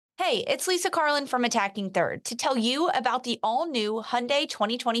Hey, it's Lisa Carlin from Attacking Third to tell you about the all-new Hyundai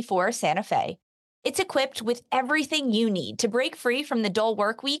 2024 Santa Fe. It's equipped with everything you need to break free from the dull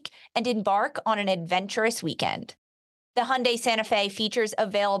work week and embark on an adventurous weekend. The Hyundai Santa Fe features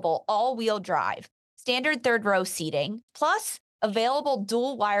available all-wheel drive, standard third-row seating, plus available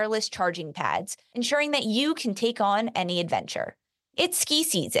dual wireless charging pads, ensuring that you can take on any adventure. It's ski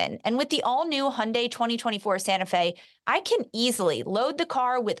season, and with the all-new Hyundai 2024 Santa Fe, I can easily load the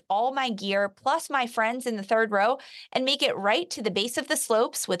car with all my gear plus my friends in the third row and make it right to the base of the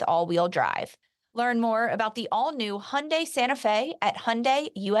slopes with all-wheel drive. Learn more about the all-new Hyundai Santa Fe at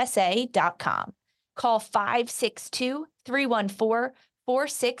HyundaiUSA.com. Call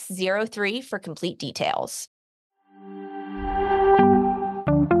 562-314-4603 for complete details.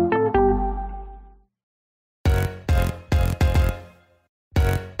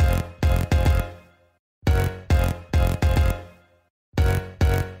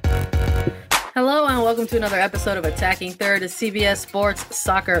 Hello and welcome to another episode of Attacking Third, a CBS Sports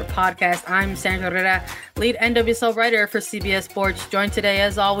Soccer podcast. I'm Sandra Herrera, lead NWSL writer for CBS Sports, joined today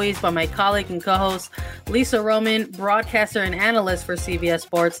as always by my colleague and co-host Lisa Roman, broadcaster and analyst for CBS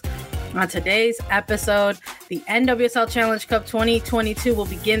Sports. On today's episode, the NWSL Challenge Cup 2022 will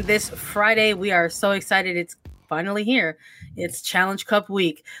begin this Friday. We are so excited. It's finally here. It's Challenge Cup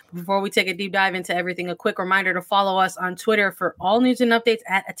week. Before we take a deep dive into everything, a quick reminder to follow us on Twitter for all news and updates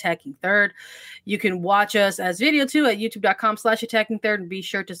at Attacking Third. You can watch us as video too at youtube.com/Attacking Third, and be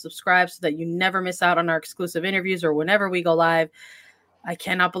sure to subscribe so that you never miss out on our exclusive interviews or whenever we go live. I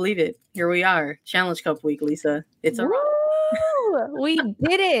cannot believe it. Here we are. Challenge Cup week, Lisa. It's a We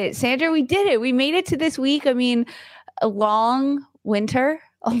did it, Sandra. We did it. We made it to this week. I mean, a long winter,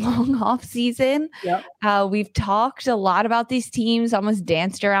 a long off season. Yep. We've talked a lot about these teams, almost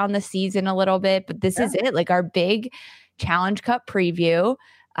danced around the season a little bit, but this is it, like our big Challenge Cup preview.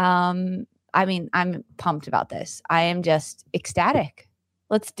 I mean, I'm pumped about this. I am just ecstatic.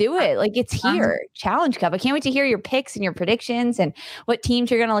 Let's do it. Like, it's here. Challenge Cup. I can't wait to hear your picks and your predictions and what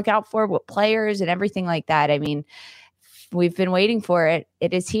teams you're going to look out for, what players and everything like that. I mean, we've been waiting for it.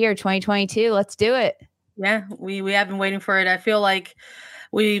 It is here, 2022. Let's do it. Yeah, we have been waiting for it. I feel like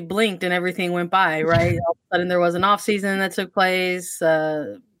we blinked and everything went by, right? All of a sudden there was an off season that took place,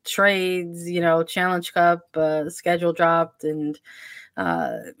 trades, Challenge Cup, schedule dropped, and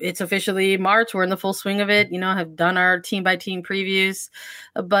it's officially March. We're in the full swing of it, have done our team by team previews.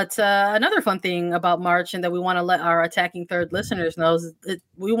 But another fun thing about March, and that we want to let our Attacking Third listeners know, is that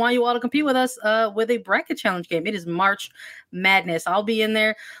we want you all to compete with us with a bracket challenge game. It is March Madness. I'll be in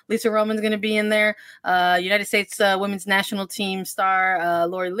there. Lisa Roman's going to be in there. United States women's national team star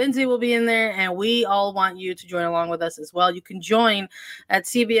Lori Lindsay will be in there. And we all want you to join along with us as well. You can join at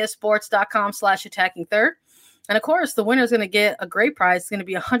cbssports.com/Attacking Third. And of course, the winner is going to get a great prize. It's going to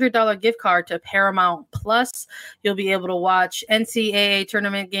be a $100 gift card to Paramount Plus. You'll be able to watch NCAA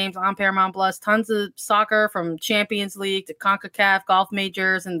tournament games on Paramount Plus. Tons of soccer, from Champions League to CONCACAF golf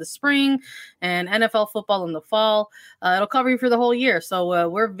majors in the spring and NFL football in the fall. It'll cover you for the whole year. So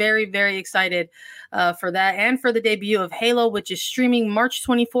we're very, very excited for that, and for the debut of Halo, which is streaming March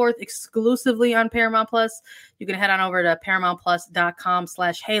 24th exclusively on Paramount Plus. You can head on over to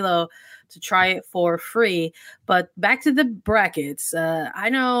paramountplus.com/Halo to try it for free. But back to the brackets. I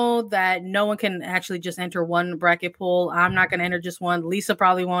know that no one can actually just enter one bracket pool. I'm not going to enter just one. Lisa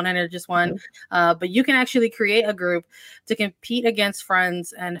probably won't enter just one. But you can actually create a group to compete against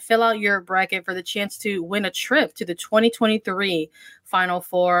friends and fill out your bracket for the chance to win a trip to the 2023 Final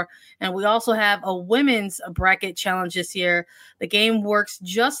Four. And we also have a women's bracket challenge this year. The game works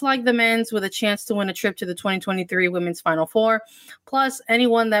just like the men's, with a chance to win a trip to the 2023 Women's Final Four. Plus,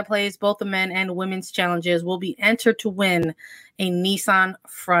 anyone that plays both the men and women's challenges will be entered to win a Nissan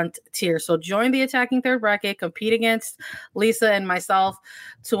Frontier. So join the Attacking Third bracket, compete against Lisa and myself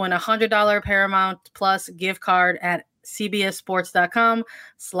to win a $100 Paramount Plus gift card at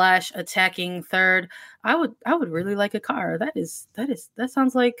cbssports.com/Attacking Third. I would really like a car. That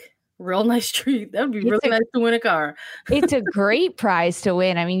sounds like a real nice treat. That would be really nice to win a car. It's a great prize to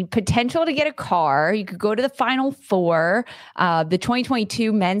win. I mean, potential to get a car. You could go to the Final Four, the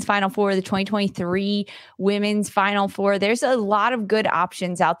 2022 men's Final Four, the 2023 women's Final Four. There's a lot of good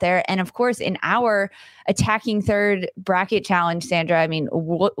options out there. And of course, in our Attacking Third bracket challenge, Sandra, I mean,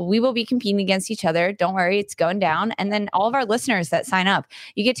 we will be competing against each other. Don't worry, it's going down. And then all of our listeners that sign up,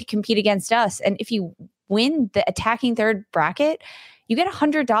 you get to compete against us. And if you win the Attacking Third bracket, you get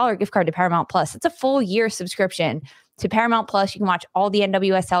 $100 gift card to Paramount Plus. It's a full year subscription to Paramount Plus. You can watch all the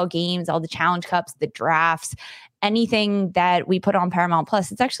NWSL games, all the Challenge Cups, the drafts, anything that we put on Paramount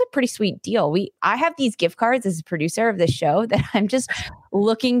Plus. It's actually a pretty sweet deal. I have these gift cards as a producer of this show that I'm just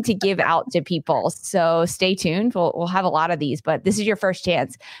looking to give out to people. So stay tuned. We'll have a lot of these, but this is your first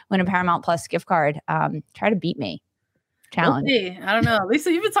chance. Win a Paramount Plus gift card. Try to beat me. Challenge. Okay. I don't know.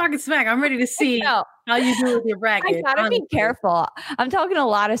 Lisa, you've been talking smack. I'm ready to see how you do with your bracket. I gotta be careful. I'm talking a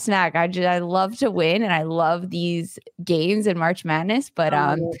lot of smack. I love to win, and I love these games in March Madness. But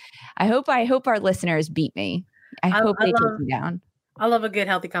I hope our listeners beat me. I hope they take me down. I love a good,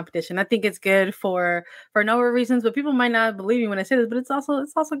 healthy competition. I think it's good for a number of reasons, but people might not believe me when I say this, but it's also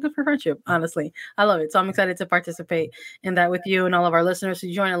good for friendship, honestly. I love it. So I'm excited to participate in that with you and all of our listeners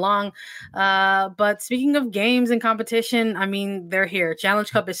who join along. But speaking of games and competition, I mean, they're here.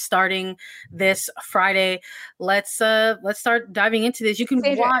 Challenge Cup is starting this Friday. Let's start diving into this. You can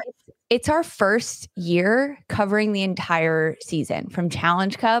watch. It's our first year covering the entire season, from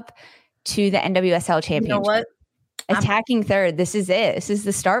Challenge Cup to the NWSL Championship. You know what? Attacking third. This is it. This is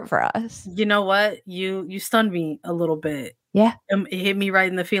the start for us. You know what? You stunned me a little bit. Yeah. It hit me right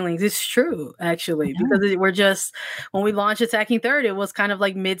in the feelings. It's true, actually, because we're just, when we launched Attacking Third, it was kind of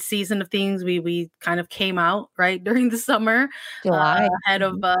like mid-season of things. We kind of came out right during the summer, July, ahead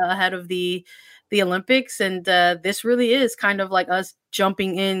of the Olympics. And this really is kind of like us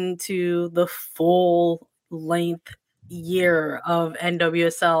jumping into the full length year of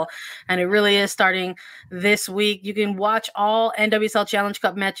NWSL, and it really is starting this week. You can watch all NWSL Challenge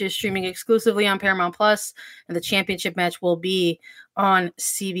Cup matches streaming exclusively on Paramount Plus, and the championship match will be on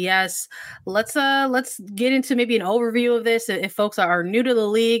CBS. Let's get into maybe an overview of this. If folks are new to the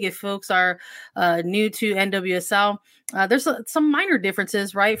league, if folks are new to NWSL, there's some minor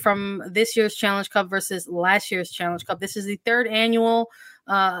differences, right, from this year's Challenge Cup versus last year's Challenge Cup. This is the third annual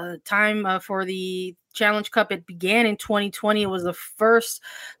time for the Challenge Cup. It began in 2020. It was the first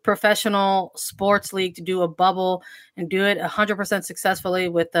professional sports league to do a bubble and do it 100% successfully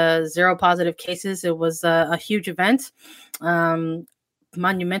with 0 positive cases. It was a huge event,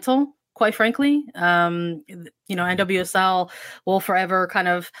 monumental, quite frankly. NWSL will forever kind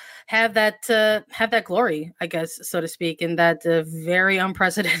of have that glory, I guess, so to speak, in that very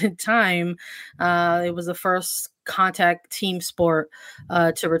unprecedented time. It was the first contact team sport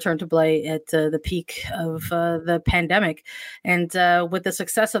to return to play at the peak of the pandemic. And with the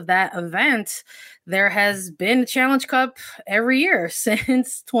success of that event, there has been a Challenge Cup every year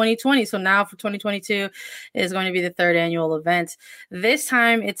since 2020. So now for 2022 is going to be the third annual event. This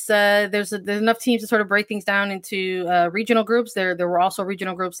time it's there's enough teams to sort of break things down into regional groups. There were also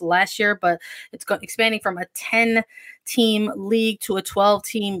regional groups last year, but it's expanding from a 10-team league to a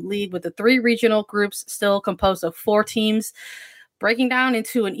 12-team league, with the 3 regional groups still composed of 4 teams, breaking down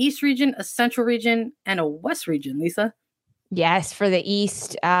into an East region, a Central region, and a West region. Lisa? Yes, for the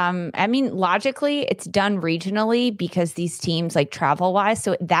East. I mean, logically, it's done regionally because these teams like travel wise.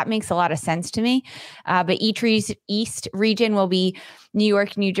 So that makes a lot of sense to me. But each East region will be New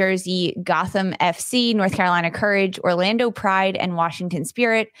York, New Jersey, Gotham FC, North Carolina Courage, Orlando Pride, and Washington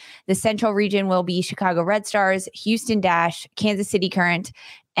Spirit. The Central region will be Chicago Red Stars, Houston Dash, Kansas City Current,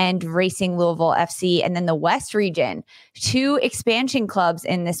 and Racing Louisville FC. And then the West region, 2 expansion clubs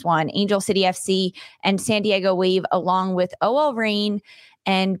in this one, Angel City FC and San Diego Wave, along with OL Reign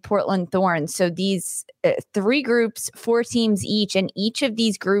and Portland Thorns. So these 3 groups, 4 teams each, and each of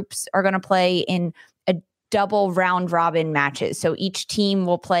these groups are going to play in a double round robin matches. So each team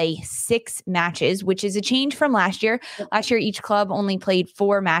will play 6 matches, which is a change from last year. Last year, each club only played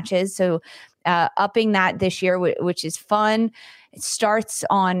 4 matches. So upping that this year, which is fun. It starts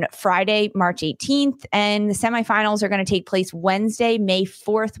on Friday, March 18th, and the semifinals are going to take place Wednesday, May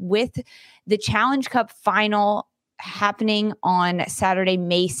 4th, with the Challenge Cup final happening on Saturday,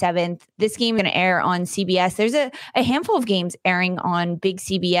 May 7th. This game is going to air on CBS. There's a handful of games airing on big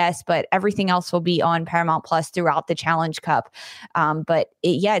CBS, but everything else will be on Paramount Plus throughout the Challenge Cup.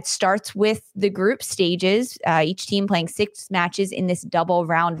 It starts with the group stages, each team playing 6 matches in this double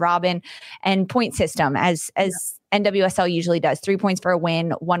round robin and point system as NWSL usually does. 3 points for a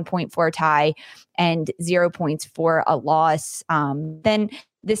win, 1 point for a tie, and 0 points for a loss. Then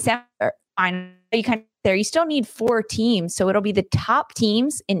the semifinal, you still need 4 teams. So it'll be the top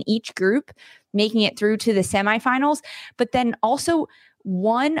teams in each group making it through to the semifinals, but then also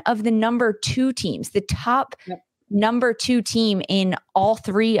one of the number 2 teams, the top number 2 team in all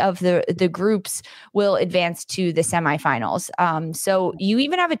 3 of the groups will advance to the semifinals. So you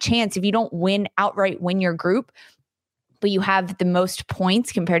even have a chance if you don't outright win your group, but you have the most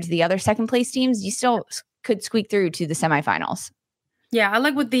points compared to the other second place teams, you still could squeak through to the semifinals. Yeah, I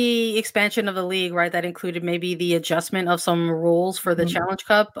like with the expansion of the league, right? That included maybe the adjustment of some rules for the Challenge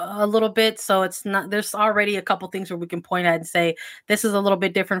Cup a little bit. So it's not, there's already a couple things where we can point at and say, this is a little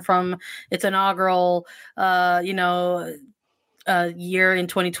bit different from its inaugural, year in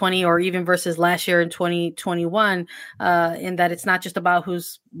 2020 or even versus last year in 2021, in that it's not just about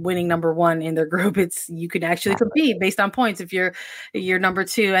who's winning number one in their group. It's you can actually compete based on points if you're number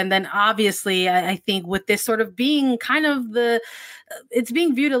two. And then obviously I think with this sort of being kind of it's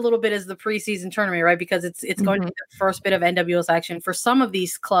being viewed a little bit as the preseason tournament, right? Because it's going to be the first bit of NWS action for some of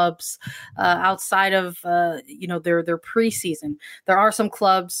these clubs outside of their preseason. There are some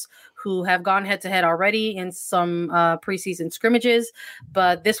clubs who have gone head to head already in some preseason scrimmages,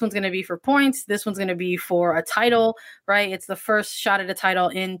 but this one's going to be for points. This one's going to be for a title, right? It's the first shot at a title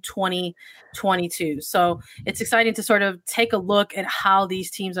in 2022. So it's exciting to sort of take a look at how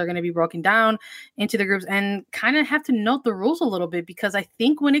these teams are going to be broken down into the groups and kind of have to note the rules a little bit, because I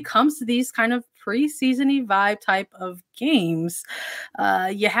think when it comes to these kind of preseason-y vibe type of games,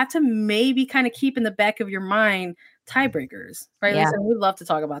 you have to maybe kind of keep in the back of your mind tiebreakers, right? Yeah. Listen, we love to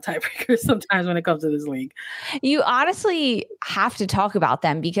talk about tiebreakers sometimes when it comes to this league. You honestly have to talk about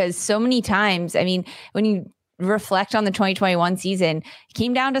them because so many times, I mean, when you reflect on the 2021 season, it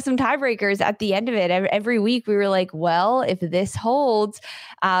came down to some tiebreakers at the end of it. Every week we were like, well, if this holds.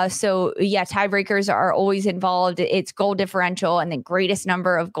 So yeah, tiebreakers are always involved. It's goal differential and the greatest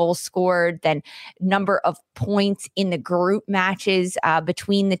number of goals scored, then number of points in the group matches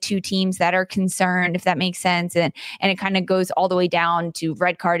between the two teams that are concerned, if that makes sense. And it kind of goes all the way down to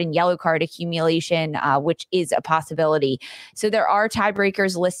red card and yellow card accumulation, which is a possibility. So there are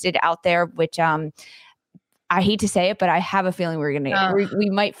tiebreakers listed out there, which I hate to say it, but I have a feeling we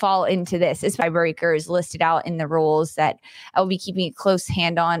might fall into this. It's tiebreakers listed out in the rules that I will be keeping a close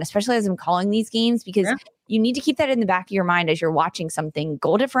hand on, especially as I'm calling these games, because you need to keep that in the back of your mind as you're watching something.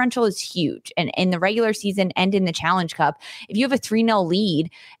 Goal differential is huge. And in the regular season and in the Challenge Cup, if you have a 3-0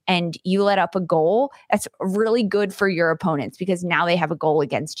 lead and you let up a goal, that's really good for your opponents because now they have a goal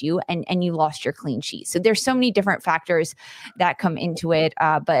against you and you lost your clean sheet. So there's so many different factors that come into it.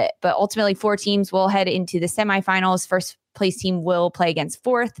 But ultimately 4 teams will head into the semifinals. First place team will play against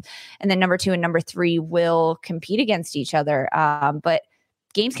fourth, and then number 2 and number 3 will compete against each other. But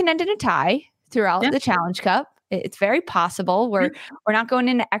games can end in a tie throughout the Challenge Cup. It's very possible. We're not going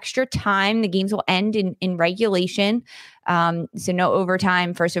into extra time. The games will end in regulation. So no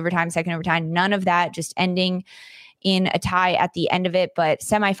overtime, first overtime, second overtime, none of that, just ending in a tie at the end of it. But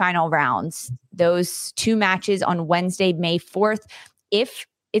semifinal rounds, those 2 matches on Wednesday, May 4th, if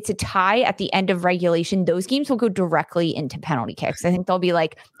it's a tie at the end of regulation, those games will go directly into penalty kicks. I think there'll be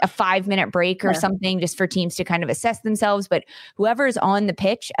like a 5-minute break or something just for teams to kind of assess themselves. But whoever is on the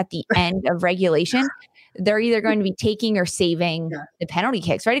pitch at the end of regulation, they're either going to be taking or saving the penalty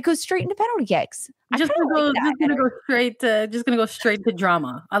kicks, right? It goes straight into penalty kicks. Just gonna go straight to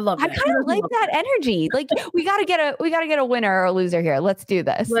drama. I love that. I kind of like that energy. Like we gotta get a winner or a loser here. Let's do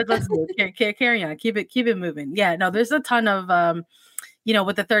this. Let's do it. Carry on. Keep it moving. Yeah, no, there's a ton of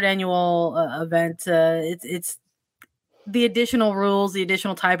with the 3rd annual event, it's the additional rules, the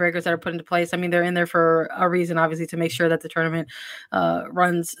additional tiebreakers that are put into place. I mean, they're in there for a reason, obviously, to make sure that the tournament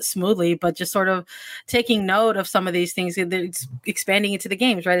runs smoothly, but just sort of taking note of some of these things. It's expanding into the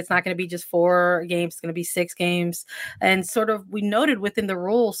games, right? It's not going to be just 4 games. It's going to be 6 games. And sort of, we noted within the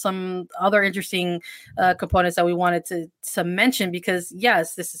rules some other interesting components that we wanted to mention, because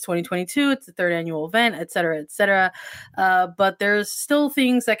yes, this is 2022. It's the 3rd annual event, et cetera, et cetera. But there's still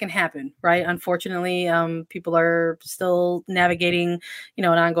things that can happen, right? Unfortunately, people are still navigating, an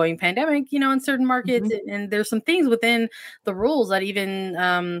ongoing pandemic, in certain markets. And there's some things within the rules that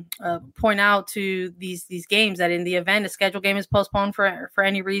even point out to these games that in the event a scheduled game is postponed for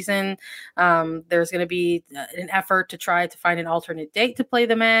any reason, there's going to be an effort to try to find an alternate date to play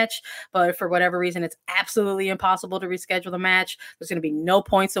the match. But for whatever reason, it's absolutely impossible to reschedule the match. There's going to be no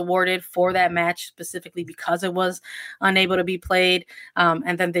points awarded for that match specifically because it was unable to be played.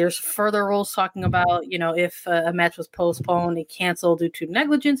 And then there's further rules talking about, if a match was postponed and canceled due to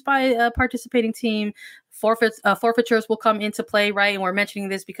negligence by a participating team, forfeitures will come into play, right? And we're mentioning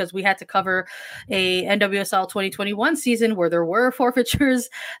this because we had to cover a NWSL 2021 season where there were forfeitures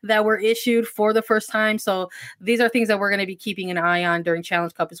that were issued for the first time. So these are things that we're going to be keeping an eye on during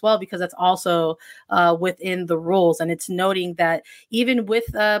Challenge Cup as well, because that's also within the rules. And it's noting that even with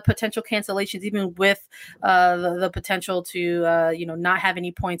potential cancellations, even with the potential to not have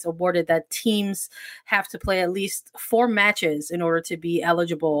any points awarded, that teams have to play at least 4 matches in order to be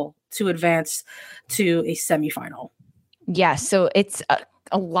eligible to advance to a semifinal. Yeah, so it's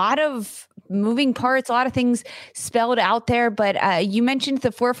a lot of moving parts, a lot of things spelled out there. But you mentioned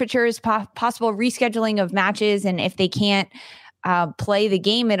the forfeitures, possible rescheduling of matches. And if they can't play the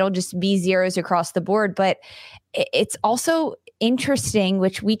game, it'll just be zeros across the board. But it's also interesting,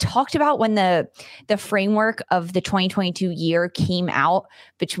 which we talked about when the framework of the 2022 year came out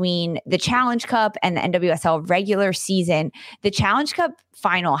between the Challenge Cup and the NWSL regular season. The Challenge Cup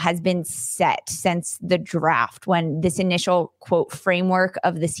final has been set since the draft, when this initial quote framework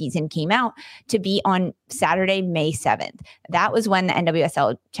of the season came out, to be on Saturday, May 7th. That was when the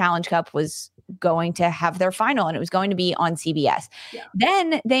NWSL Challenge Cup was going to have their final, and it was going to be on CBS. Yeah.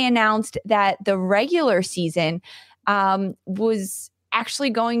 Then they announced that the regular season was actually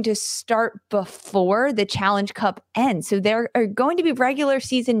going to start before the Challenge Cup ends. So there are going to be regular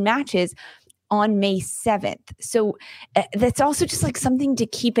season matches on May 7th. So that's also just like something to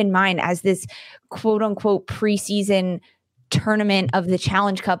keep in mind as this quote unquote preseason tournament of the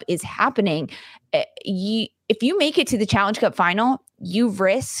Challenge Cup is happening. If you make it to the Challenge Cup final, you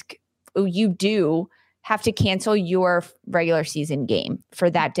do have to cancel your regular season game for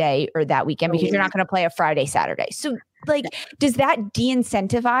that day or that weekend, because you're not going to play a Friday, Saturday. So like, does that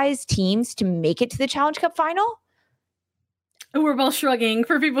de-incentivize teams to make it to the Challenge Cup final? We're both shrugging.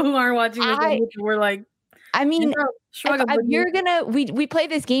 For people who aren't watching this, we're like, I mean, we play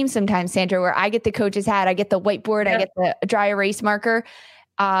this game sometimes, Sandra, where I get the coach's hat, I get the whiteboard, I get the dry erase marker.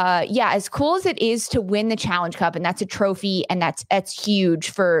 As cool as it is to win the Challenge Cup, and that's a trophy, and that's huge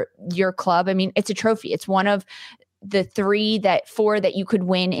for your club. I mean, it's a trophy. It's one of the four that you could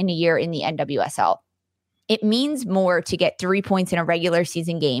win in a year in the NWSL. It means more to get 3 points in a regular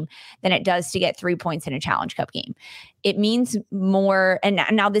season game than it does to get 3 points in a Challenge Cup game. It means more. And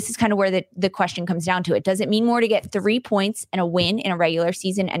now this is kind of where the question comes down to it. Does it mean more to get 3 points and a win in a regular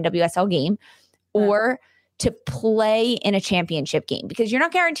season NWSL game, or to play in a championship game? Because you're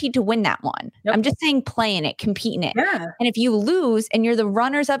not guaranteed to win that one. Yep. I'm just saying play in it, compete in it. Yeah. And if you lose and you're the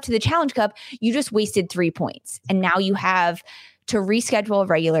runners up to the Challenge Cup, you just wasted 3 points. And now you have to reschedule a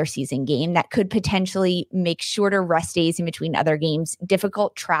regular season game that could potentially make shorter rest days in between other games,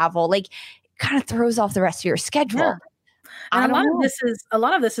 difficult travel, like kind of throws off the rest of your schedule. Yeah. And a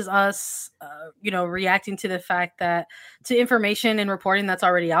lot of this is us, reacting to the fact that to information and reporting that's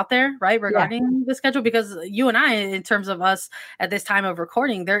already out there, right, regarding the schedule. Because you and I, in terms of us at this time of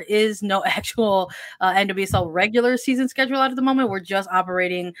recording, there is no actual NWSL regular season schedule out at the moment. We're just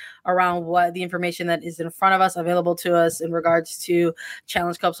operating around what the information that is in front of us, available to us in regards to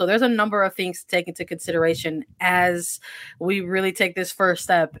Challenge Cup. So there's a number of things to take into consideration as we really take this first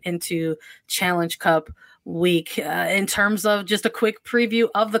step into Challenge Cup week. In terms of just a quick preview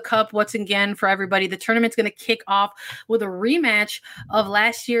of the Cup, what's again for everybody, the tournament's going to kick off with a rematch of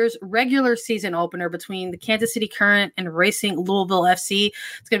last year's regular season opener between the Kansas City Current and Racing Louisville FC.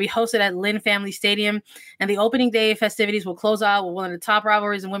 It's going to be hosted at Lynn Family Stadium, and the opening day festivities will close out with one of the top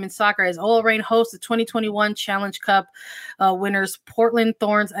rivalries in women's soccer as OL Reign hosts the 2021 Challenge Cup winners Portland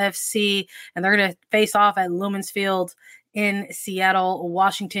Thorns FC, and they're going to face off at Lumens Field in Seattle,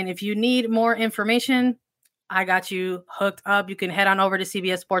 Washington. If you need more information, I got you hooked up. You can head on over to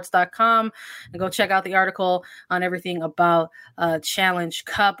cbssports.com and go check out the article on everything about Challenge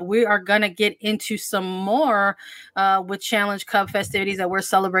Cup. We are going to get into some more with Challenge Cup festivities that we're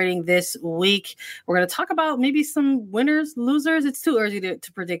celebrating this week. We're going to talk about maybe some winners, losers. It's too early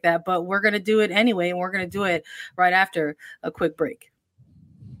to predict that, but we're going to do it anyway, and we're going to do it right after a quick break.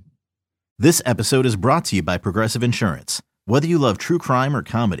 This episode is brought to you by Progressive Insurance. Whether you love true crime or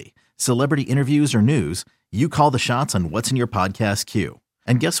comedy, celebrity interviews or news, you call the shots on what's in your podcast queue.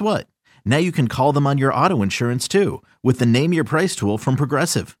 And guess what? Now you can call them on your auto insurance too with the Name Your Price tool from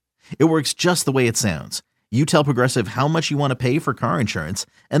Progressive. It works just the way it sounds. You tell Progressive how much you want to pay for car insurance,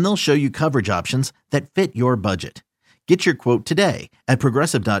 and they'll show you coverage options that fit your budget. Get your quote today at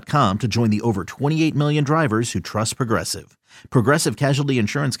Progressive.com to join the over 28 million drivers who trust Progressive. Progressive Casualty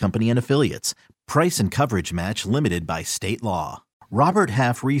Insurance Company and Affiliates. Price and coverage match limited by state law. Robert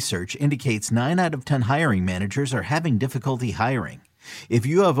Half research indicates 9 out of 10 hiring managers are having difficulty hiring. If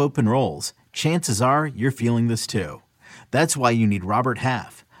you have open roles, chances are you're feeling this too. That's why you need Robert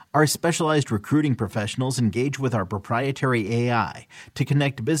Half. Our specialized recruiting professionals engage with our proprietary AI to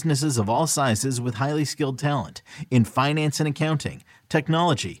connect businesses of all sizes with highly skilled talent in finance and accounting,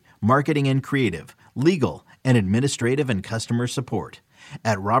 technology, marketing and creative, legal, and administrative and customer support.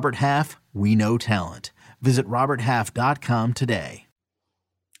 At Robert Half, we know talent. Visit roberthalf.com today.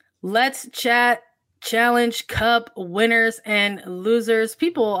 Let's chat Challenge Cup winners and losers.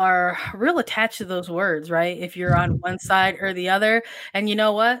 People are real attached to those words, right? If you're on one side or the other. And you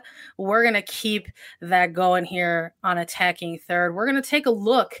know what? We're going to keep that going here on Attacking Third. We're going to take a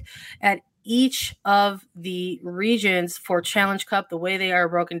look at each of the regions for Challenge Cup, the way they are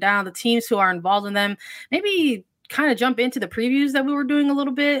broken down, the teams who are involved in them, maybe kind of jump into the previews that we were doing a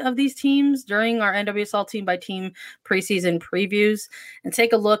little bit of these teams during our NWSL team by team preseason previews, and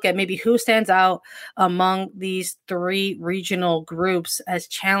take a look at maybe who stands out among these three regional groups as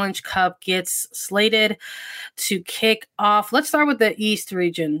Challenge Cup gets slated to kick off. Let's start with the East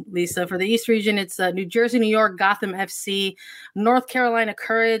region, Lisa. For the East region, it's New Jersey, New York, Gotham FC, North Carolina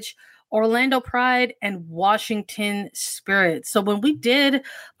Courage, Orlando Pride, and Washington Spirit. So when we did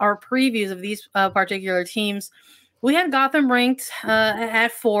our previews of these particular teams, we had Gotham ranked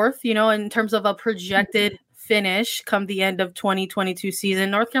at fourth, in terms of a projected finish come the end of 2022 season.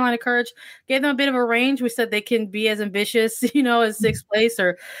 North Carolina Courage gave them a bit of a range. We said they can be as ambitious, as sixth place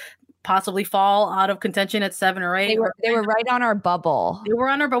or possibly fall out of contention at 7 or 8. They were right on our bubble. They were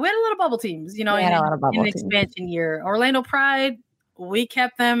on our bubble. We had a lot of bubble teams, in an expansion year. Orlando Pride, we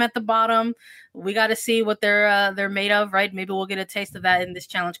kept them at the bottom. We got to see what they're made of, right? Maybe we'll get a taste of that in this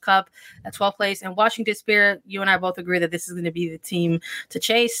Challenge Cup at 12th place. And Washington Spirit, you and I both agree that this is going to be the team to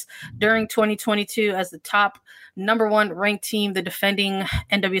chase during 2022 as the top number one ranked team, the defending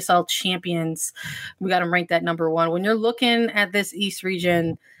NWSL champions. We got them ranked at number one. When you're looking at this East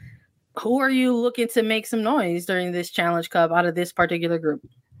region, who are you looking to make some noise during this Challenge Cup out of this particular group?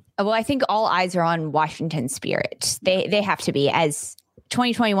 Well, I think all eyes are on Washington Spirit. They have to be, as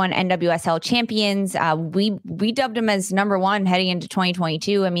 2021 NWSL champions. We dubbed them as number one heading into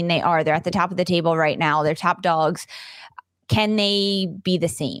 2022. I mean, they're at the top of the table right now. They're top dogs. Can they be the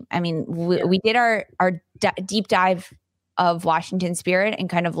same? I mean, we did our deep dive of Washington Spirit and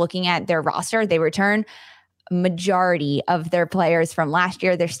kind of looking at their roster. They return majority of their players from last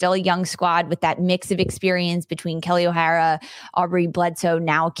year. They're still a young squad with that mix of experience between Kelly O'Hara, Aubrey Bledsoe,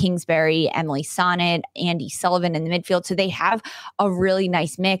 now Kingsbury, Emily Sonnet, Andy Sullivan in the midfield. So they have a really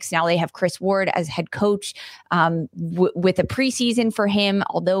nice mix. Now they have Chris Ward as head coach with a preseason for him,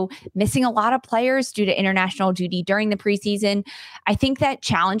 although missing a lot of players due to international duty during the preseason. I think that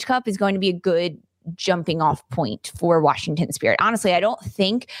Challenge Cup is going to be a good jumping off point for Washington Spirit. Honestly, I don't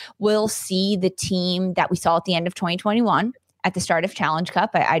think we'll see the team that we saw at the end of 2021 at the start of Challenge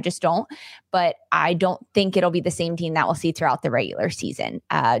Cup. I just don't. But I don't think it'll be the same team that we'll see throughout the regular season,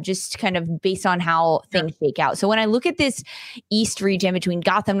 just kind of based on how things shake out. So when I look at this East region between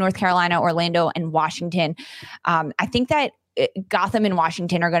Gotham, North Carolina, Orlando, and Washington, I think that Gotham and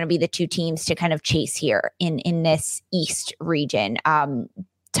Washington are going to be the two teams to kind of chase here in this East region.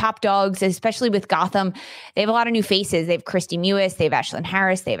 Top dogs, especially with Gotham, they have a lot of new faces. They have Christy Mewis, they have Ashlyn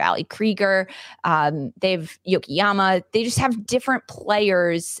Harris, they have Ali Krieger, they have Yokiyama. They just have different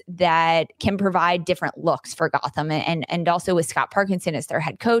players that can provide different looks for Gotham, and also with Scott Parkinson as their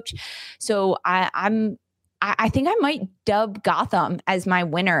head coach. So I think I might dub Gotham as my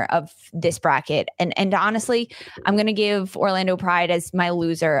winner of this bracket. And honestly, I'm going to give Orlando Pride as my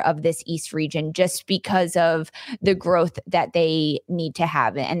loser of this East region, just because of the growth that they need to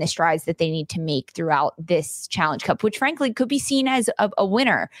have and the strides that they need to make throughout this Challenge Cup, which frankly could be seen as a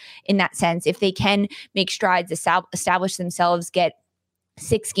winner in that sense. If they can make strides, establish themselves, get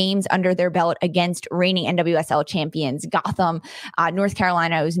 6 games under their belt against reigning NWSL champions Gotham. North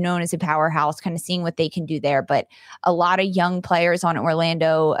Carolina is known as a powerhouse, kind of seeing what they can do there. But a lot of young players on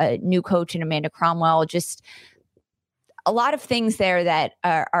Orlando, a new coach in Amanda Cromwell, just a lot of things there that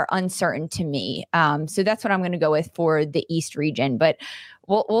are uncertain to me. So that's what I'm going to go with for the East region. But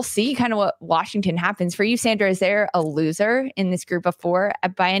we'll see kind of what Washington happens. For you, Sandra, is there a loser in this group of 4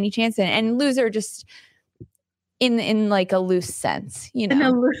 by any chance? And loser just in like a loose sense, in a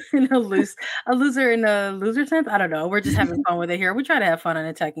loser in a loser sense. I don't know. We're just having fun with it here. We try to have fun on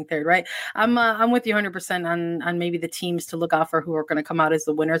Attacking Third, right? I'm with you 100% on maybe the teams to look out for who are going to come out as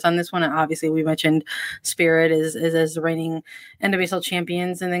the winners on this one. And obviously, we mentioned Spirit is as the reigning NWSL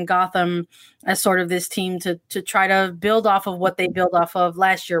champions, and then Gotham as sort of this team to try to build off of what they built off of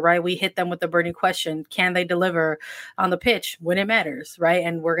last year, right? We hit them with the burning question: can they deliver on the pitch when it matters, right?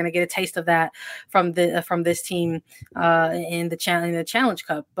 And we're going to get a taste of that from this team in the Challenge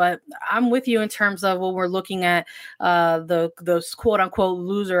Cup. But I'm with you in terms of when we're looking at those quote unquote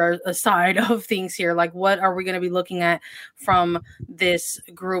loser side of things here. Like, what are we going to be looking at from this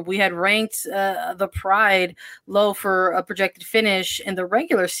group? We had ranked the Pride low for a projected finish in the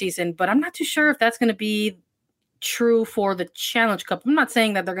regular season, but I'm not too sure if that's going to be true for the Challenge Cup. I'm not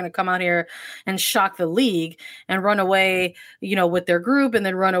saying that they're going to come out here and shock the league and run away, with their group and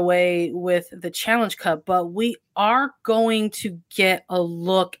then run away with the Challenge Cup, but we are going to get a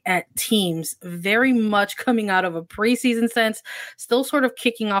look at teams very much coming out of a preseason sense, still sort of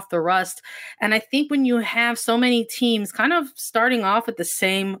kicking off the rust. And I think when you have so many teams kind of starting off at the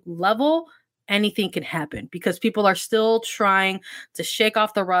same level, anything can happen because people are still trying to shake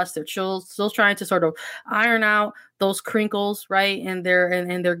off the rust. They're still trying to sort of iron out those crinkles, right, in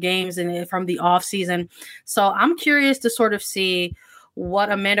their games and from the off season. So I'm curious to sort of see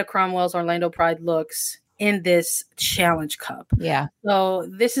what Amanda Cromwell's Orlando Pride looks in this Challenge Cup. Yeah. So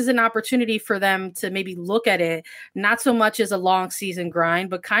this is an opportunity for them to maybe look at it, not so much as a long season grind,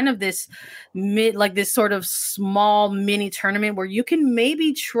 but kind of this this sort of small mini tournament where you can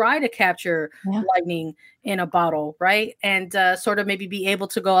maybe try to capture lightning in a bottle, right? And sort of maybe be able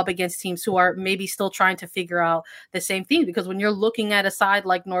to go up against teams who are maybe still trying to figure out the same thing. Because when you're looking at a side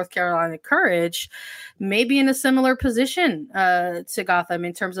like North Carolina Courage, maybe in a similar position to Gotham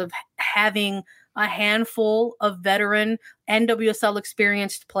in terms of having a handful of veteran NWSL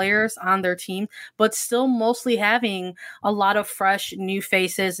experienced players on their team, but still mostly having a lot of fresh new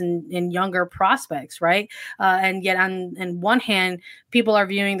faces and younger prospects, right? And yet on one hand, people are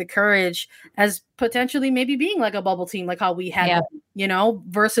viewing the Courage as potentially maybe being like a bubble team, like how we had them,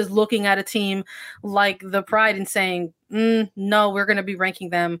 versus looking at a team like the Pride and saying, no, we're going to be ranking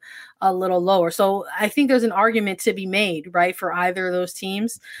them a little lower. So I think there's an argument to be made, right, for either of those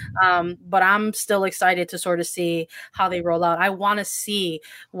teams. But I'm still excited to sort of see how they roll out. I want to see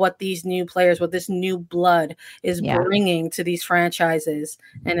what these new players, what this new blood is bringing to these franchises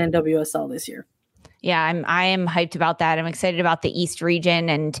in NWSL this year. Yeah, I am hyped about that. I'm excited about the East region,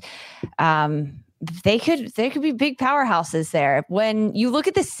 and they could be big powerhouses there. When you look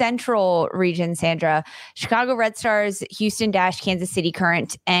at the Central region, Sandra, Chicago Red Stars, Houston Dash, Kansas City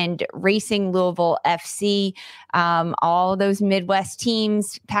Current, and Racing Louisville FC, all those Midwest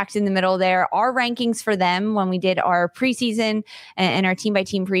teams packed in the middle there. Our rankings for them when we did our preseason and our team by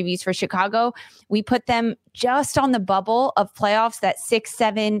team previews for Chicago, we put them just on the bubble of playoffs, that 6,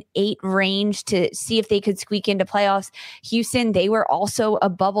 7, 8 range to see if they could squeak into playoffs. Houston, they were also a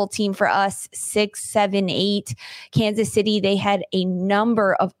bubble team for us, 6, 7, 8. Kansas City, they had a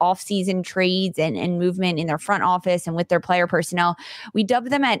number of offseason trades and movement in their front office and with their player personnel. We dubbed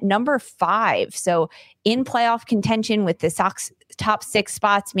them at number 5. So in playoff contention with the Sox top 6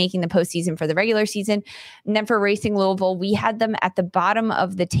 spots making the postseason for the regular season. And then for Racing Louisville, we had them at the bottom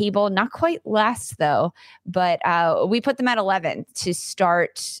of the table, not quite last though, but we put them at 11 to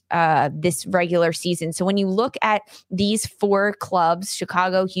start this regular season. So when you look at these 4 clubs,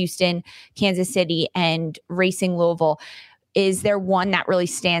 Chicago, Houston, Kansas City, and Racing Louisville, is there one that really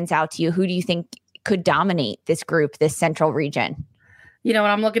stands out to you? Who do you think could dominate this group, this Central region? When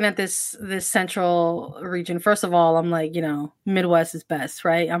I'm looking at this Central region, first of all, I'm like, Midwest is best,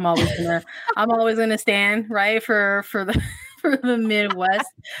 right? I'm always gonna stand right for the Midwest.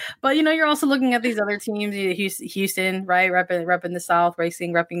 But you're also looking at these other teams, Houston, right, repping the South,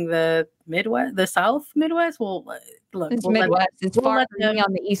 Racing repping the Midwest, the South Midwest. Well, look, it's Midwest. It's far from me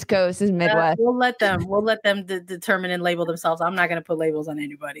on the East Coast. Is Midwest. We'll let them determine and label themselves. I'm not going to put labels on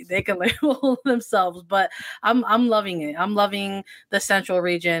anybody. They can label themselves. But I'm loving it. I'm loving the Central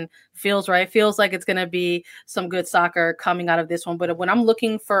region. Feels right. Feels like it's going to be some good soccer coming out of this one. But when I'm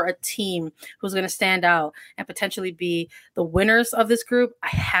looking for a team who's going to stand out and potentially be the winners of this group, I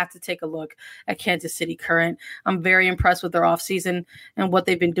have to take a look at Kansas City Current. I'm very impressed with their offseason and what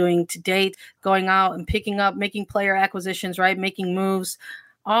they've been doing to date, going out and picking up, making player acquisitions, right? Making moves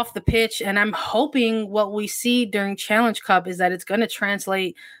off the pitch. And I'm hoping what we see during Challenge Cup is that it's going to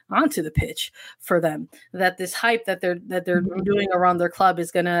translate onto the pitch for them, that this hype that they're doing around their club is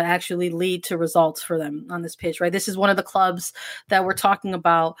going to actually lead to results for them on this pitch, right? This is one of the clubs that we're talking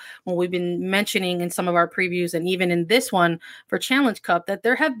about when we've been mentioning in some of our previews and even in this one for Challenge Cup, that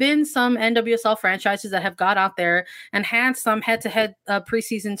there have been some NWSL franchises that have got out there and had some head-to-head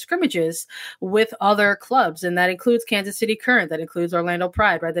preseason scrimmages with other clubs. And that includes Kansas City Current, that includes Orlando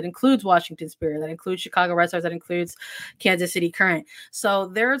Pride, right? That includes Washington Spirit, that includes Chicago Red Stars, that includes Kansas City Current. So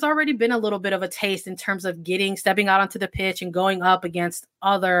there's already been a little bit of a taste in terms of stepping out onto the pitch and going up against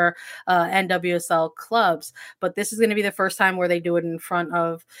other NWSL clubs. But this is going to be the first time where they do it in front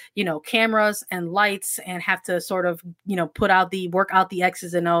of, cameras and lights and have to sort of, work out the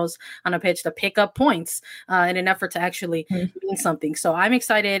X's and O's on a pitch to pick up points in an effort to actually mean something. So I'm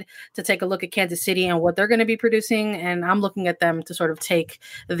excited to take a look at Kansas City and what they're going to be producing. And I'm looking at them to sort of take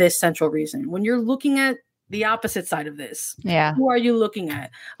this Central region. When you're looking at the opposite side of this. Yeah. Who are you looking at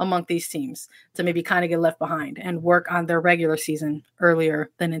among these teams to maybe kind of get left behind and work on their regular season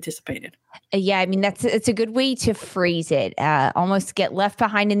earlier than anticipated? Yeah, I mean, it's a good way to phrase it. Almost get left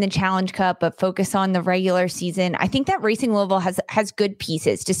behind in the Challenge Cup, but focus on the regular season. I think that Racing Louisville has good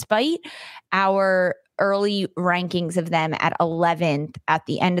pieces, despite our early rankings of them at 11th at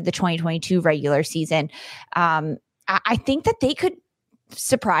the end of the 2022 regular season. I think that they could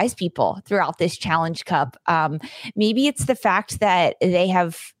surprise people throughout this Challenge Cup. Maybe it's the fact that they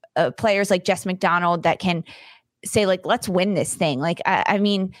have players like Jess McDonald that can say, like, let's win this thing. Like, I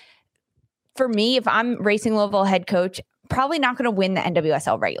mean, for me, if I'm Racing Louisville head coach, probably not going to win the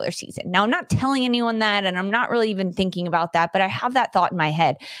NWSL regular season. Now, I'm not telling anyone that, and I'm not really even thinking about that, but I have that thought in my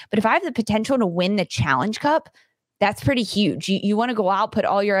head. But if I have the potential to win the Challenge Cup, that's pretty huge. You want to go out, put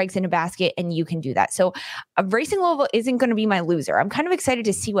all your eggs in a basket, and you can do that. So Racing Louisville isn't going to be my loser. I'm kind of excited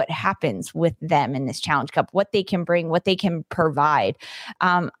to see what happens with them in this Challenge Cup, what they can bring, what they can provide.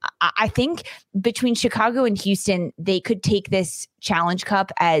 I think between Chicago and Houston, they could take this Challenge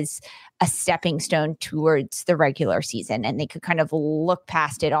Cup as a stepping stone towards the regular season, and they could kind of look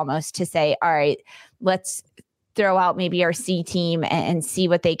past it almost to say, all right, let's throw out maybe our C team and see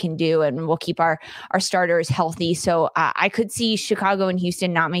what they can do, and we'll keep our starters healthy. So I could see Chicago and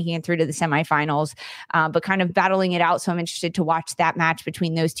Houston not making it through to the semifinals, but kind of battling it out. So I'm interested to watch that match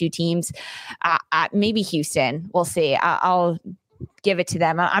between those two teams. Maybe Houston, we'll see. I'll give it to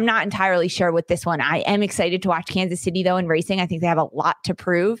them. I'm not entirely sure with this one. I am excited to watch Kansas City though in racing. I think they have a lot to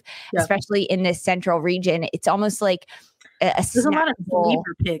prove, especially in this central region. It's almost like there's a lot of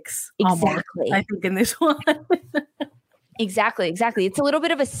sleeper picks. Exactly. I think in this one. Exactly. It's a little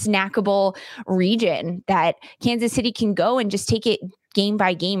bit of a snackable region that Kansas City can go and just take it game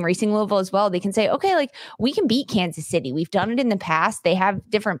by game. Racing Louisville as well. They can say, okay, like we can beat Kansas City. We've done it in the past. They have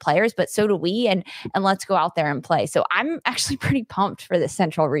different players, but so do we. And let's go out there and play. So I'm actually pretty pumped for the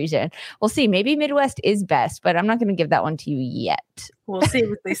central region. We'll see. Maybe Midwest is best, but I'm not going to give that one to you yet. We'll see.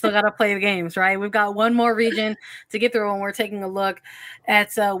 They still got to play the games, right? We've got one more region to get through when we're taking a look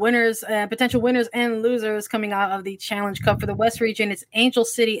at winners, potential winners and losers coming out of the Challenge Cup. For the West region, it's Angel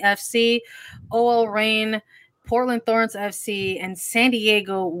City FC, OL Reign, Portland Thorns FC, and San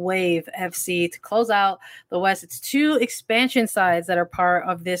Diego Wave FC to close out the West. It's two expansion sides that are part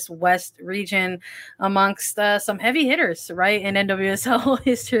of this West region amongst some heavy hitters, right, in NWSL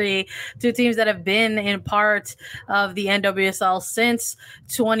history. Two teams that have been in part of the NWSL since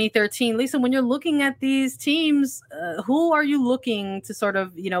 2013. Lisa, when you're looking at these teams, who are you looking to sort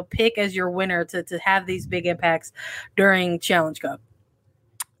of, pick as your winner to have these big impacts during Challenge Cup?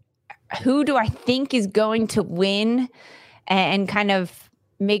 Who do I think is going to win and kind of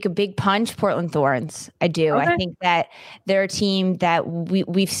make a big punch? Portland Thorns. I do. Okay. I think that they're a team that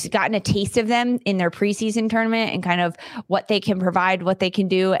we've gotten a taste of them in their preseason tournament and kind of what they can provide, what they can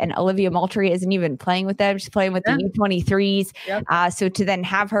do. And Olivia Moultrie isn't even playing with them. She's playing with the U23s. Yep. So to then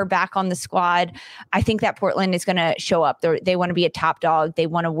have her back on the squad, I think that Portland is going to show up. They want to be a top dog. They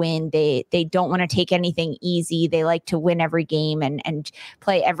want to win. They don't want to take anything easy. They like to win every game and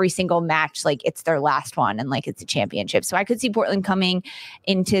play every single match like it's their last one and like it's a championship. So I could see Portland coming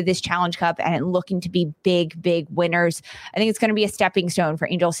into this Challenge Cup and looking to be big winners. I think it's going to be a stepping stone for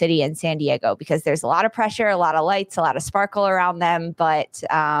Angel City and San Diego because there's a lot of pressure, a lot of lights, a lot of sparkle around them. But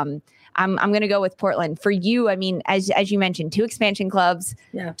I'm going to go with Portland. For you, I mean, as you mentioned, two expansion clubs,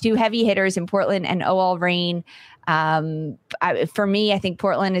 two heavy hitters in Portland and OL Reign. For me, I think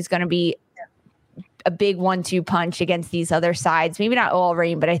Portland is going to be a big 1-2 punch against these other sides. Maybe not OL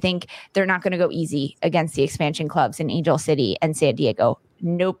Reign, but I think they're not going to go easy against the expansion clubs in Angel City and San Diego.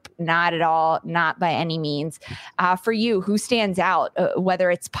 Nope, not at all. Not by any means. For you, who stands out,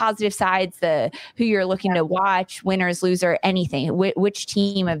 whether it's positive sides, who you're looking to watch, winners, loser, anything, which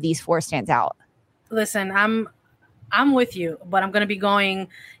team of these four stands out? Listen, I'm with you, but I'm going to be going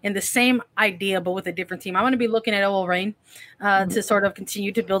in the same idea, but with a different team. I'm going to be looking at OL Reign to sort of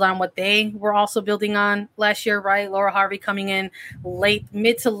continue to build on what they were also building on last year, right? Laura Harvey coming in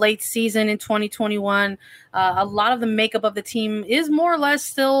mid to late season in 2021. A lot of the makeup of the team is more or less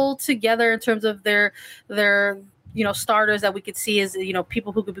still together in terms of their starters that we could see as,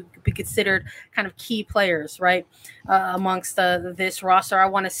 people who could be considered kind of key players, right, amongst this roster. I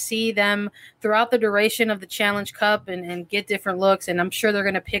want to see them throughout the duration of the Challenge Cup and get different looks, and I'm sure they're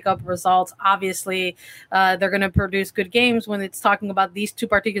going to pick up results. Obviously, they're going to produce good games when it's talking about these two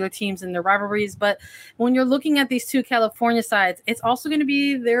particular teams and their rivalries, but when you're looking at these two California sides, it's also going to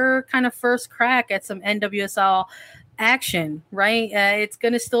be their kind of first crack at some NWSL action, right? It's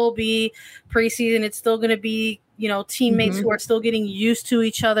going to still be preseason. It's still going to be teammates who are still getting used to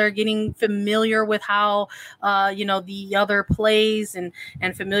each other, getting familiar with how, the other plays and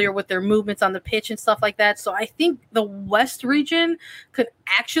familiar with their movements on the pitch and stuff like that. So I think the West region could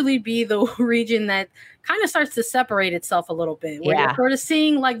actually be the region that kind of starts to separate itself a little bit, where you're sort of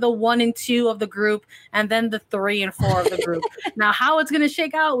seeing like the 1 and 2 of the group and then the 3 and 4 of the group. Now, how it's going to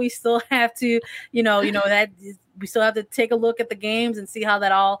shake out, we still have to, we still have to take a look at the games and see how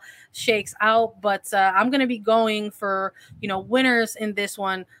that all shakes out. But I'm going to be going for, winners in this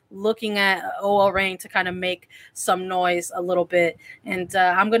one, looking at OL Reign to kind of make some noise a little bit. And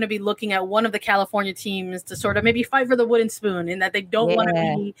I'm going to be looking at one of the California teams to sort of maybe fight for the wooden spoon, in that they don't want to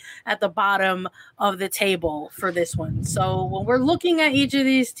be at the bottom of the table for this one. So when we're looking at each of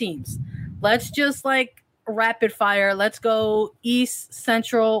these teams, let's just rapid fire. Let's go East,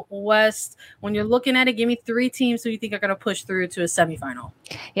 Central, West. When you're looking at it, give me 3 teams who you think are going to push through to a semifinal.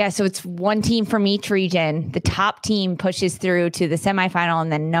 Yeah, so it's 1 team from each region. The top team pushes through to the semifinal,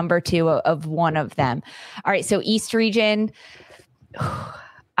 and then number 2 of one of them. All right, so East region.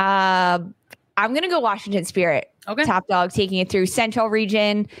 I'm going to go Washington Spirit. Okay. Top dog taking it through. Central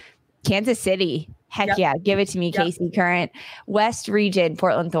region, Kansas City. Heck yeah, give it to me, Casey Current. West region,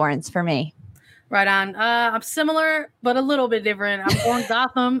 Portland Thorns for me. Right on. I'm similar, but a little bit different. I'm going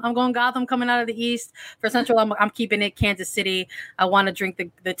Gotham. I'm going Gotham coming out of the East. For Central, I'm keeping it Kansas City. I want to drink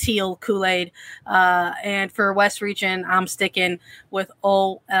the teal Kool-Aid. And for West region, I'm sticking with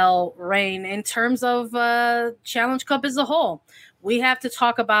OL Reign. In terms of Challenge Cup as a whole, we have to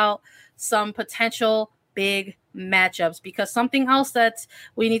talk about some potential big matchups, because something else that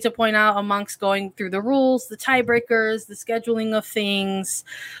we need to point out amongst going through the rules, the tiebreakers, the scheduling of things,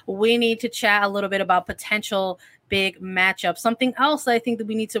 we need to chat a little bit about potential big matchup. Something else I think that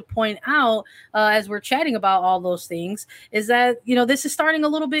we need to point out as we're chatting about all those things is that, this is starting a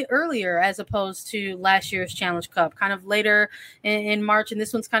little bit earlier as opposed to last year's Challenge Cup, kind of later in March. And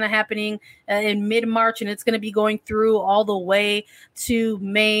this one's kind of happening in mid-March, and it's going to be going through all the way to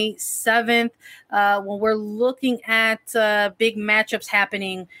May 7th. When we're looking at big matchups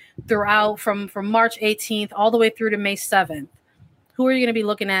happening throughout from March 18th all the way through to May 7th, who are you going to be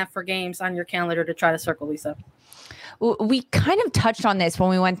looking at for games on your calendar to try to circle, Lisa? We kind of touched on this when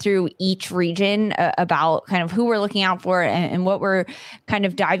we went through each region about kind of who we're looking out for and what we're kind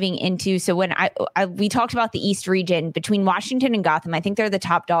of diving into. So when we talked about the East region between Washington and Gotham, I think they're the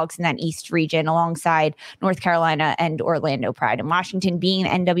top dogs in that East region alongside North Carolina and Orlando Pride. And Washington being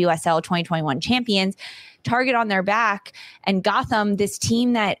NWSL 2021 champions, target on their back, and Gotham, this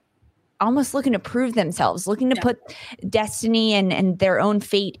team that almost looking to prove themselves, looking to put destiny and their own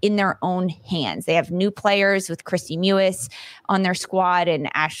fate in their own hands. They have new players with Christy Mewis on their squad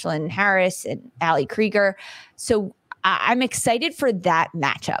and Ashlyn Harris and Allie Krieger. So I'm excited for that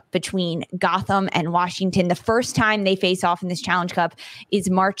matchup between Gotham and Washington. The first time they face off in this Challenge Cup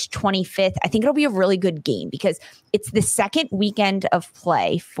is March 25th. I think it'll be a really good game because it's the second weekend of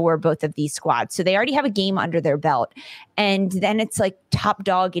play for both of these squads. So they already have a game under their belt. And then it's like top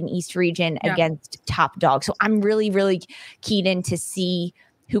dog in East region against top dog. So I'm really, really keyed in to see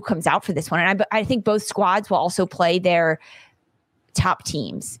who comes out for this one. And I think both squads will also play their top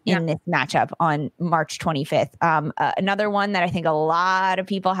teams in this matchup on March 25th. Another one that I think a lot of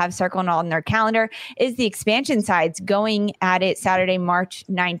people have circled on their calendar is the expansion sides going at it Saturday, March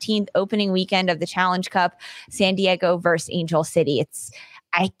 19th, opening weekend of the Challenge Cup, San Diego versus Angel City.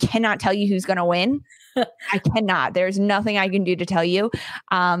 I cannot tell you who's going to win. I cannot. There's nothing I can do to tell you.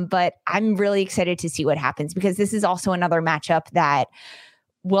 But I'm really excited to see what happens because this is also another matchup that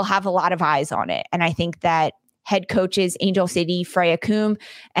will have a lot of eyes on it. And I think that head coaches, Angel City, Freya Coombe,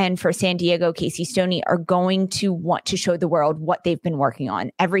 and for San Diego, Casey Stoney, are going to want to show the world what they've been working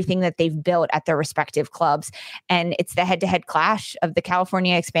on, everything that they've built at their respective clubs. And it's the head-to-head clash of the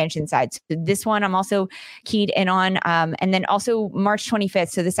California expansion side. So this one I'm also keyed in on. And then also March 25th,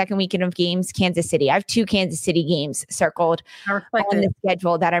 so the second weekend of games, Kansas City. I have 2 Kansas City games circled on the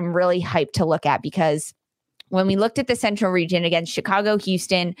schedule that I'm really hyped to look at because when we looked at the Central region against Chicago,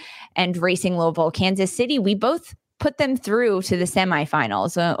 Houston, and Racing Louisville, Kansas City, we both put them through to the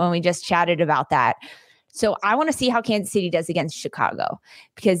semifinals when we just chatted about that. So I want to see how Kansas City does against Chicago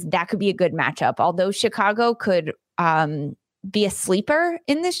because that could be a good matchup. Although Chicago could be a sleeper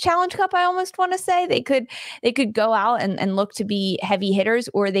in this Challenge Cup, I almost want to say they could go out and look to be heavy hitters,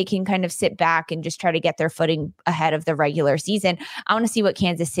 or they can kind of sit back and just try to get their footing ahead of the regular season. I want to see what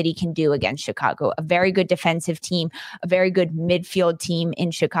Kansas City can do against Chicago, a very good defensive team, a very good midfield team in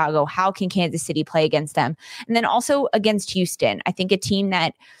Chicago. How can Kansas City play against them? And then also against Houston, I think a team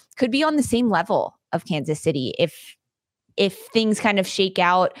that could be on the same level of Kansas City if if things kind of shake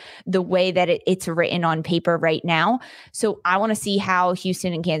out the way that it's written on paper right now. So I want to see how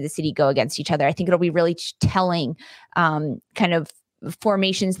Houston and Kansas City go against each other. I think it'll be really telling, kind of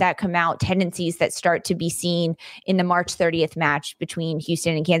formations that come out, tendencies that start to be seen in the March 30th match between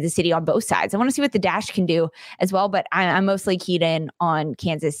Houston and Kansas City on both sides. I want to see what the Dash can do as well, but I'm mostly keyed in on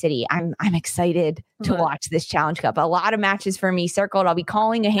Kansas City. I'm excited to watch this Challenge Cup. A lot of matches for me circled. I'll be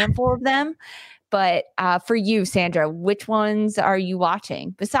calling a handful of them. But for you, Sandra, which ones are you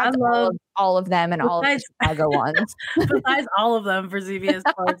watching besides all of them and all of the Chicago ones? Besides all of them for CBS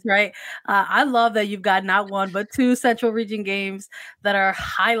Sports, right? I love that you've got not one but two Central Region games that are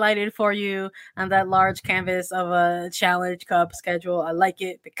highlighted for you on that large canvas of a Challenge Cup schedule. I like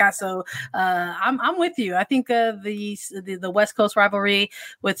it, Picasso. I'm with you. I think the West Coast rivalry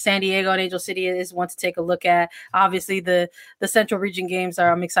with San Diego and Angel City is one to take a look at. Obviously, the Central Region games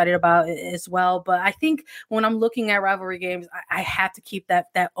I'm excited about as well. But I think when I'm looking at rivalry games, I have to keep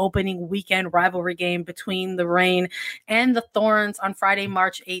that opening weekend rivalry game between the Reign and the Thorns on Friday,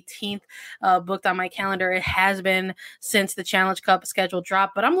 March 18th, booked on my calendar. It has been since the Challenge Cup schedule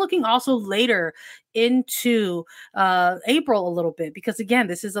dropped, but I'm looking also later into April a little bit, because again,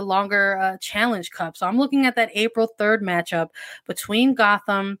 this is a longer Challenge Cup. So I'm looking at that April 3rd matchup between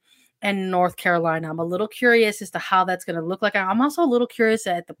Gotham and North Carolina. I'm a little curious as to how that's going to look like. I'm also a little curious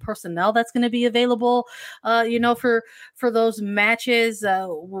at the personnel that's going to be available, for those matches.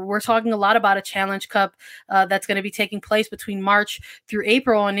 We're talking a lot about a Challenge Cup that's going to be taking place between March through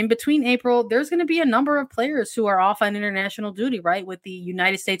April. And in between April, there's going to be a number of players who are off on international duty, right? With the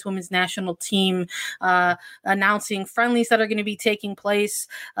United States Women's National Team announcing friendlies that are going to be taking place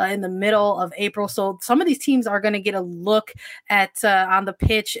in the middle of April. So some of these teams are going to get a look at on the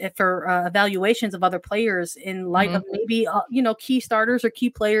pitch for evaluations of other players in light of maybe key starters or key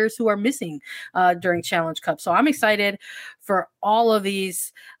players who are missing during Challenge Cup. So I'm excited for all of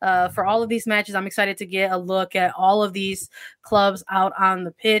these matches. I'm excited to get a look at all of these clubs out on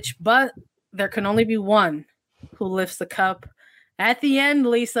the pitch, but there can only be one who lifts the cup at the end.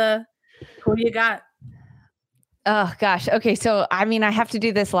 Lisa, who do you got? Oh gosh. Okay. So, I mean, I have to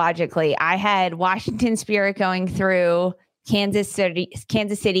do this logically. I had Washington Spirit going through Kansas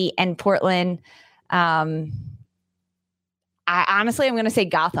City and Portland. I'm going to say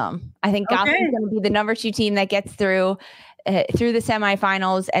Gotham. I think Gotham is going to be the number 2 team that gets through the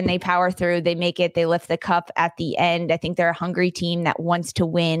semifinals, and they power through. They make it. They lift the cup at the end. I think they're a hungry team that wants to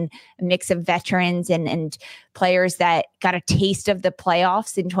win, a mix of veterans and players that got a taste of the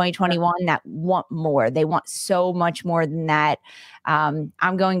playoffs in 2021 that want more. They want so much more than that.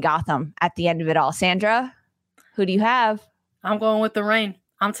 I'm going Gotham at the end of it all. Sandra, who do you have? I'm going with the Reign.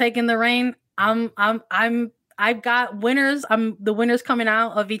 I'm taking the Reign. I've got winners. I'm the winners coming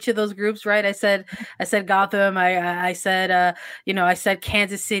out of each of those groups, right? I said Gotham. I said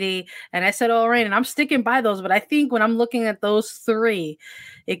Kansas City, and I said Reign, and I'm sticking by those. But I think when I'm looking at those 3,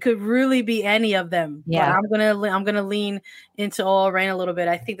 it could really be any of them. Yeah, but I'm gonna lean into Reign a little bit.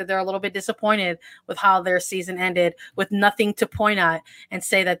 I think that they're a little bit disappointed with how their season ended, with nothing to point at and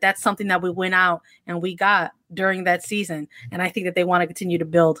say that that's something that we went out and we got during that season. And I think that they want to continue to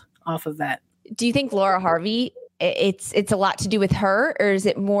build off of that. Do you think Laura Harvey, it's a lot to do with her, or is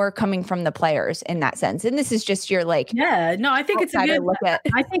it more coming from the players in that sense? And this is just your I think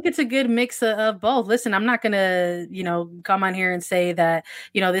it's a good mix of both. Listen, I'm not going to, come on here and say that,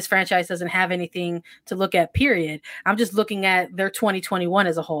 this franchise doesn't have anything to look at, period. I'm just looking at their 2021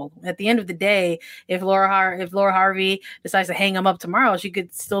 as a whole. At the end of the day, if Laura Harvey decides to hang them up tomorrow, she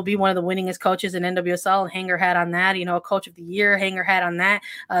could still be one of the winningest coaches in NWSL and hang her hat on that, coach of the year, hang her hat on that.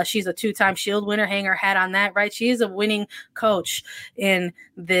 She's a 2-time Shield winner, hang her hat on that, right? She is a winning coach in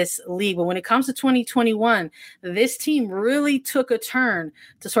this league. But when it comes to 2021, this team really took a turn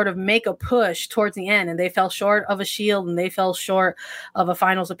to sort of make a push towards the end, and they fell short of a Shield, and they fell short of a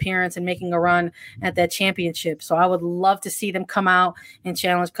finals appearance and making a run at that championship. So I would love to see them come out in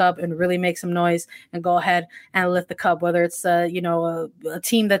Challenge Cup and really make some noise and go ahead and lift the cup, whether it's a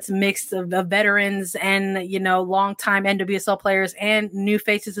team that's mixed of veterans and longtime NWSL players and new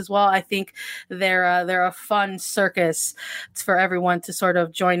faces as well. I think they're a fun circus for everyone to sort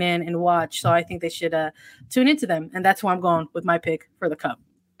of join in and watch. So I think they should tune into them. And that's who I'm going with my pick for the cup.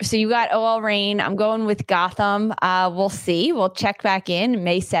 So you got OL Reign. I'm going with Gotham. We'll see. We'll check back in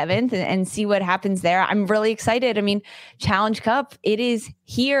May 7th and see what happens there. I'm really excited. I mean, Challenge Cup, it is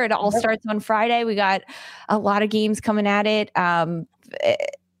here. It all starts on Friday. We got a lot of games coming at it.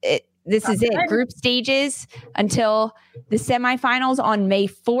 This is it. Group stages until the semifinals on May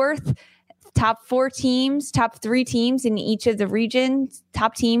 4th. Top 3 teams in each of the regions.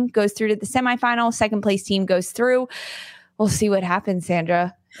 Top team goes through to the semifinal. Second place team goes through. We'll see what happens,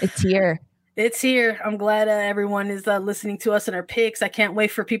 Sandra. It's here. It's here. I'm glad everyone is listening to us and our picks. I can't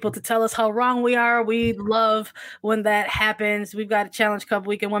wait for people to tell us how wrong we are. We love when that happens. We've got a Challenge Cup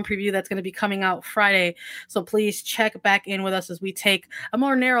Weekend 1 preview that's going to be coming out Friday. So please check back in with us as we take a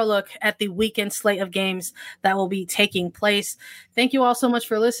more narrow look at the weekend slate of games that will be taking place. Thank you all so much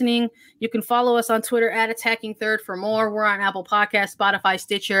for listening. You can follow us on Twitter at Attacking Third for more. We're on Apple Podcasts, Spotify,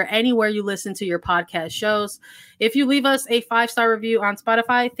 Stitcher, anywhere you listen to your podcast shows. If you leave us a 5-star review on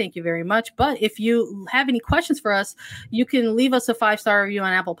Spotify, thank you very much. But if you have any questions for us, you can leave us a 5-star review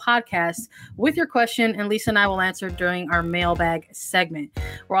on Apple Podcasts with your question, and Lisa and I will answer during our mailbag segment.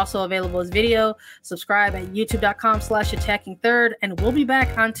 We're also available as video. Subscribe at youtube.com/Attacking Third, and we'll be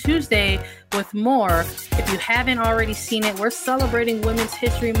back on Tuesday with more. If you haven't already seen it, we're celebrating Women's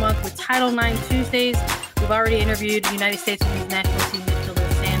History Month with Title IX Tuesdays. We've already interviewed United States Women's National Team midfielder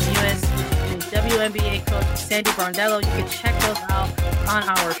Sam Mewis and WNBA coach Sandy Brondello. You can check those out on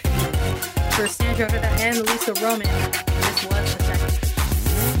our feed. For Sandra and Lisa Roman, this was